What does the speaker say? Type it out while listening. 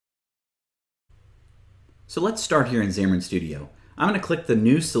So let's start here in Xamarin Studio. I'm going to click the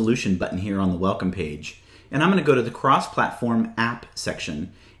New Solution button here on the Welcome page, and I'm going to go to the Cross-Platform App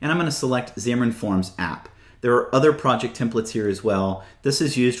section, and I'm going to select Xamarin.Forms App. There are other project templates here as well. This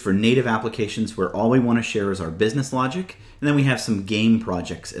is used for native applications where all we want to share is our business logic, and then we have some game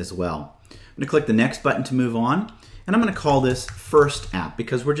projects as well. I'm going to click the Next button to move on, and I'm going to call this First App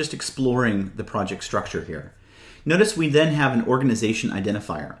because we're just exploring the project structure here. Notice we then have an organization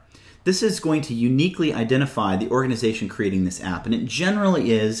identifier. This is going to uniquely identify the organization creating this app, and it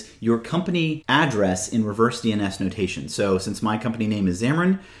generally is your company address in reverse DNS notation. So since my company name is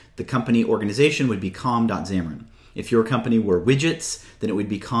Xamarin, the company organization would be com.xamarin. If your company were widgets, then it would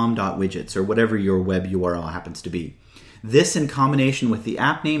be com.widgets, or whatever your web URL happens to be. This, in combination with the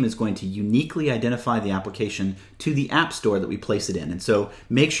app name, is going to uniquely identify the application to the app store that we place it in. And so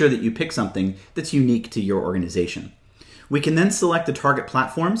make sure that you pick something that's unique to your organization. We can then select the target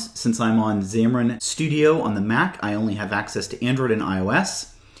platforms. Since I'm on Xamarin Studio on the Mac, I only have access to Android and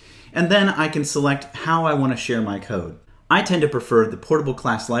iOS. And then I can select how I want to share my code. I tend to prefer the portable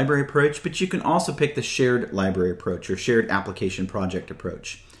class library approach, but you can also pick the shared library approach or shared application project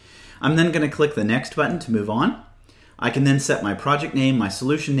approach. I'm then going to click the Next button to move on. I can then set my project name, my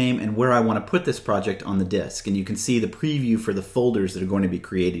solution name, and where I want to put this project on the disk. And you can see the preview for the folders that are going to be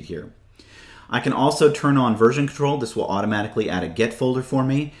created here. I can also turn on version control. This will automatically add a get folder for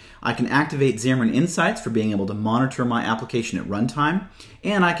me. I can activate Xamarin Insights for being able to monitor my application at runtime.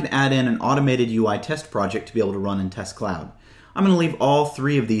 And I can add in an automated UI test project to be able to run in Test Cloud. I'm going to leave all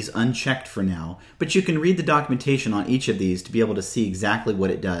three of these unchecked for now, but you can read the documentation on each of these to be able to see exactly what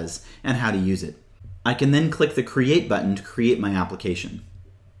it does and how to use it. I can then click the Create button to create my application.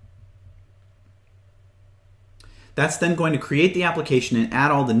 That's then going to create the application and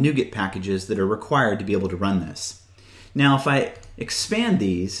add all the NuGet packages that are required to be able to run this. Now if I expand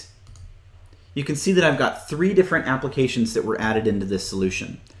these, you can see that I've got three different applications that were added into this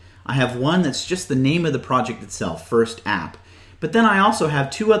solution. I have one that's just the name of the project itself, First App. But then I also have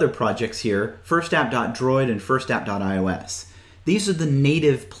two other projects here, firstapp.droid and firstapp.ios. These are the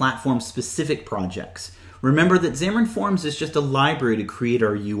native platform-specific projects. Remember that Xamarin.Forms is just a library to create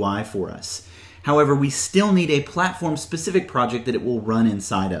our UI for us. However, we still need a platform-specific project that it will run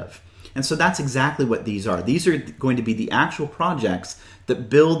inside of. And so that's exactly what these are. These are going to be the actual projects that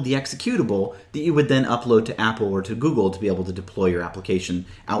build the executable that you would then upload to Apple or to Google to be able to deploy your application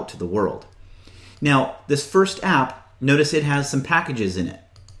out to the world. Now, this First App, notice it has some packages in it.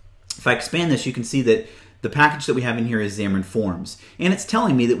 If I expand this, you can see that the package that we have in here is Xamarin.Forms. And it's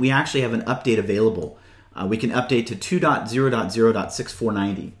telling me that we actually have an update available. We can update to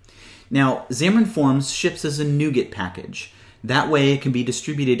 2.0.0.6490. Now, Xamarin.Forms ships as a NuGet package. That way it can be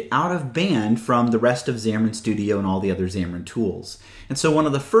distributed out of band from the rest of Xamarin Studio and all the other Xamarin tools. And so one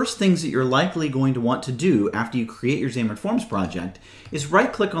of the first things that you're likely going to want to do after you create your Xamarin.Forms project is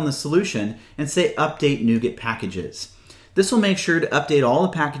right-click on the solution and say Update NuGet Packages. This will make sure to update all the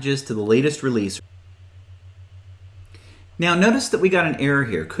packages to the latest release. Now notice that we got an error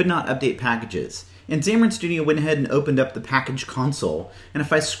here, could not update packages. And Xamarin Studio went ahead and opened up the package console. And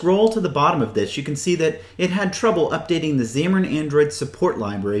if I scroll to the bottom of this, you can see that it had trouble updating the Xamarin Android support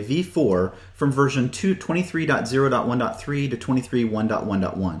library v4 from version 23.0.1.3 to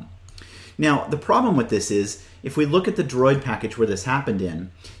 23.1.1.1. Now, the problem with this is, if we look at the Droid package where this happened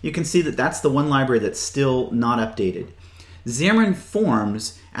in, you can see that that's the one library that's still not updated.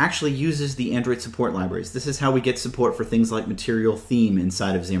 Xamarin.Forms actually uses the Android support libraries. This is how we get support for things like Material Theme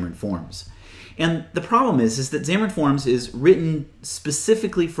inside of Xamarin.Forms. And the problem is that Xamarin.Forms is written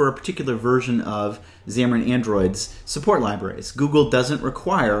specifically for a particular version of Xamarin Android's support libraries. Google doesn't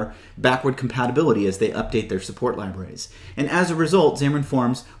require backward compatibility as they update their support libraries. And as a result,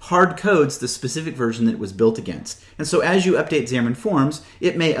 Xamarin.Forms hard codes the specific version that it was built against. And so as you update Xamarin.Forms,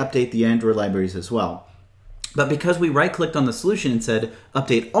 it may update the Android libraries as well. But because we right-clicked on the solution and said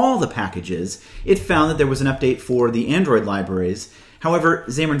update all the packages, it found that there was an update for the Android libraries. However,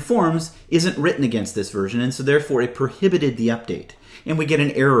 Xamarin.Forms isn't written against this version, and so therefore it prohibited the update. And we get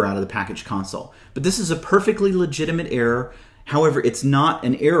an error out of the package console. But this is a perfectly legitimate error. However, it's not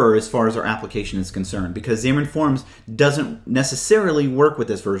an error as far as our application is concerned, because Xamarin.Forms doesn't necessarily work with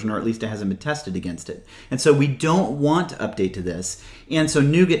this version, or at least it hasn't been tested against it. And so we don't want to update to this. And so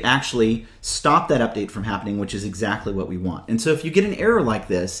NuGet actually stopped that update from happening, which is exactly what we want. And so if you get an error like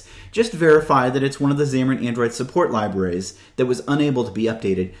this, just verify that it's one of the Xamarin Android support libraries that was unable to be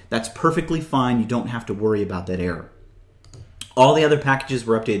updated. That's perfectly fine. You don't have to worry about that error. All the other packages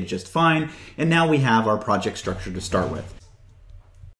were updated just fine, and now we have our project structure to start with.